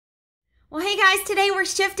Well, hey guys, today we're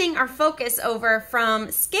shifting our focus over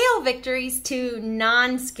from scale victories to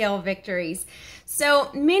non-scale victories. So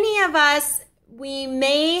many of us, we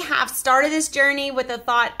may have started this journey with the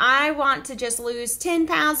thought, I want to just lose 10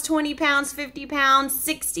 pounds, 20 pounds, 50 pounds,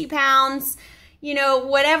 60 pounds,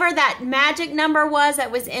 whatever that magic number was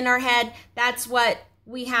that was in our head, that's what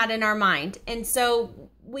we had in our mind. And so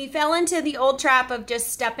we fell into the old trap of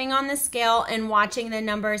just stepping on the scale and watching the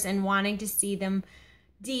numbers and wanting to see them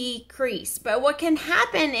decrease. But what can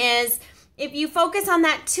happen is if you focus on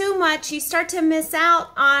that too much, you start to miss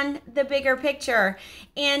out on the bigger picture.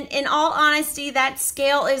 And in all honesty, that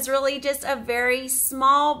scale is really just a very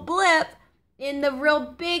small blip in the real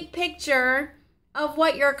big picture of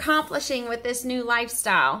what you're accomplishing with this new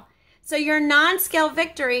lifestyle. So your non-scale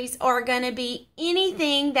victories are going to be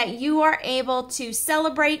anything that you are able to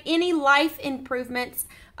celebrate, any life improvements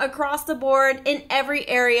across the board in every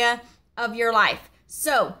area of your life.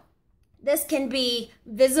 So this can be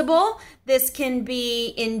visible, this can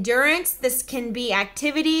be endurance, this can be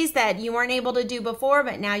activities that you weren't able to do before,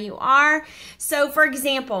 but now you are. So for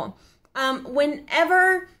example,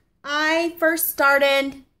 whenever I first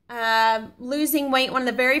started losing weight, one of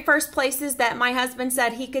the very first places that my husband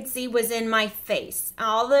said he could see was in my face.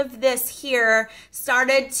 All of this here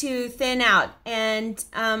started to thin out, and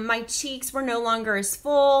my cheeks were no longer as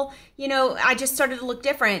full. I just started to look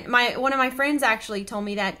different. One of my friends actually told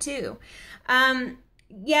me that too.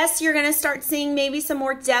 Yes, you're going to start seeing maybe some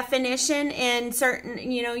more definition in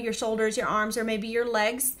certain, your shoulders, your arms, or maybe your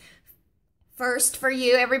legs. First for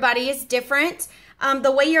you, everybody is different.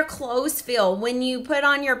 The way your clothes feel when you put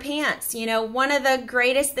on your pants. One of the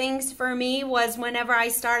greatest things for me was whenever I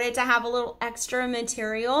started to have a little extra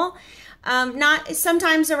material, not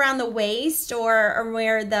sometimes around the waist or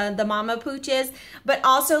where the mama pooch is, but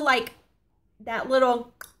also like that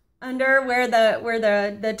little under where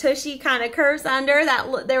the tushy kind of curves under,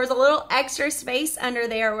 that there was a little extra space under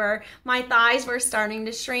there where my thighs were starting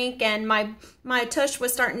to shrink and my tush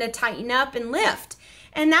was starting to tighten up and lift.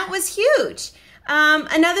 And that was huge.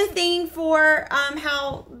 Another thing for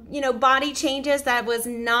how, body changes that was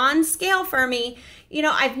non-scale for me,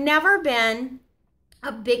 I've never been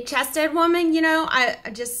a big-chested woman, I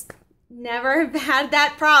just never had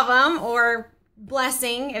that problem, or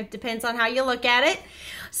blessing, it depends on how you look at it.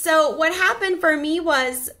 So what happened for me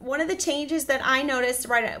was one of the changes that I noticed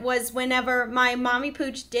was whenever my mommy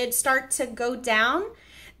pooch did start to go down,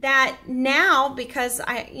 that now, because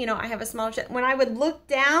I have a smaller chest, when I would look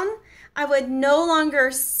down, I would no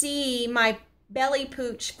longer see my belly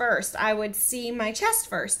pooch first. I would see my chest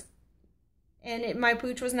first. And my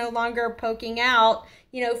pooch was no longer poking out,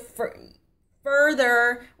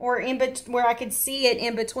 further or where I could see it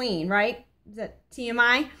in between, right? Is that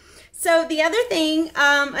TMI? So the other thing,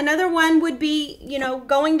 another one would be,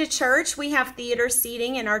 going to church. We have theater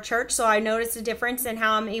seating in our church, so I noticed a difference in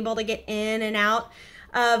how I'm able to get in and out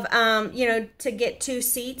of, to get 2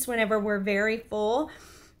 seats whenever we're very full.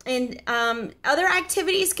 And other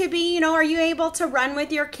activities could be, are you able to run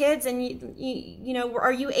with your kids, and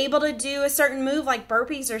are you able to do a certain move like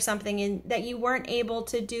burpees or something that you weren't able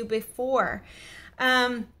to do before?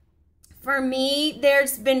 For me,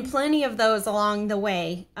 there's been plenty of those along the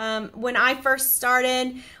way. When I first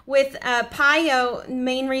started with PiYo, the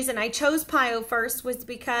main reason I chose PiYo first was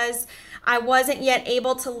because I wasn't yet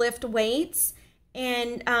able to lift weights.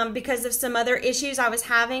 And because of some other issues I was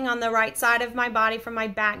having on the right side of my body, from my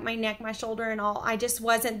back, my neck, my shoulder, and all, I just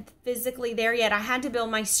wasn't physically there yet. I had to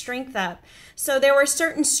build my strength up. So there were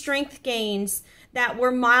certain strength gains that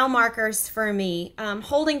were mile markers for me.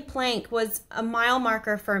 Holding plank was a mile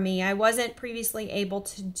marker for me. I wasn't previously able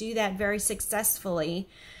to do that very successfully,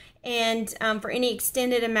 and for any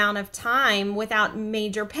extended amount of time without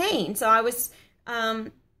major pain. So I was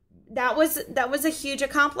that was a huge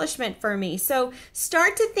accomplishment for me. So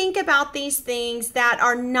start to think about these things that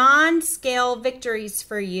are non-scale victories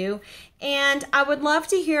for you. And I would love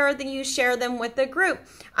to hear that you share them with the group.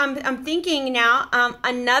 I'm thinking now,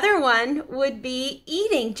 another one would be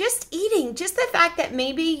eating. Just the fact that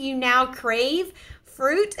maybe you now crave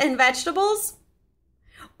fruit and vegetables,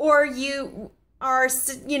 or you are,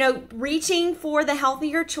 reaching for the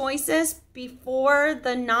healthier choices before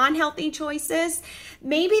the non-healthy choices.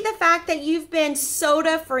 Maybe the fact that you've been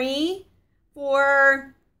soda-free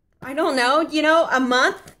for, I don't know, a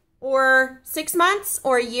month or 6 months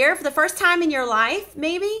or a year for the first time in your life,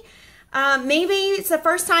 maybe. Maybe it's the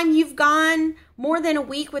first time you've gone more than a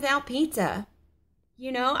week without pizza.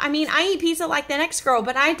 I eat pizza like the next girl,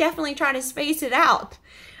 but I definitely try to space it out.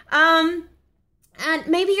 And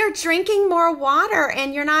maybe you're drinking more water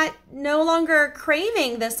and you're no longer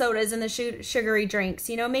craving the sodas and the sugary drinks.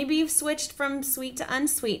 You know, maybe you've switched from sweet to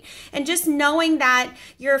unsweet. And just knowing that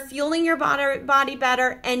you're fueling your body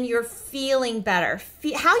better and you're feeling better.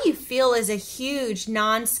 How you feel is a huge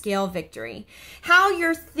non-scale victory. How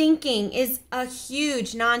you're thinking is a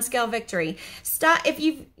huge non-scale victory. Stop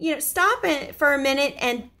it for a minute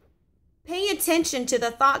and pay attention to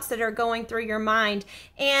the thoughts that are going through your mind,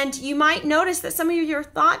 and you might notice that some of your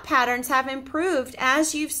thought patterns have improved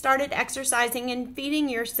as you've started exercising and feeding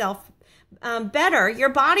yourself better. Your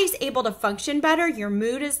body's able to function better. Your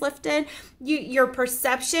mood is lifted. Your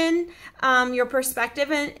perception, your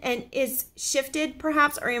perspective and is shifted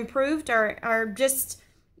perhaps, or improved, or just,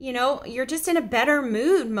 you know, you're just in a better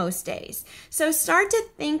mood most days. So start to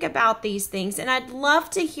think about these things. And I'd love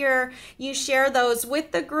to hear you share those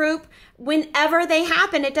with the group whenever they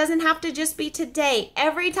happen. It doesn't have to just be today.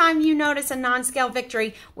 Every time you notice a non-scale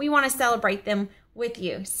victory, we want to celebrate them with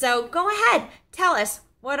you. So go ahead, tell us,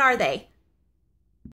 what are they?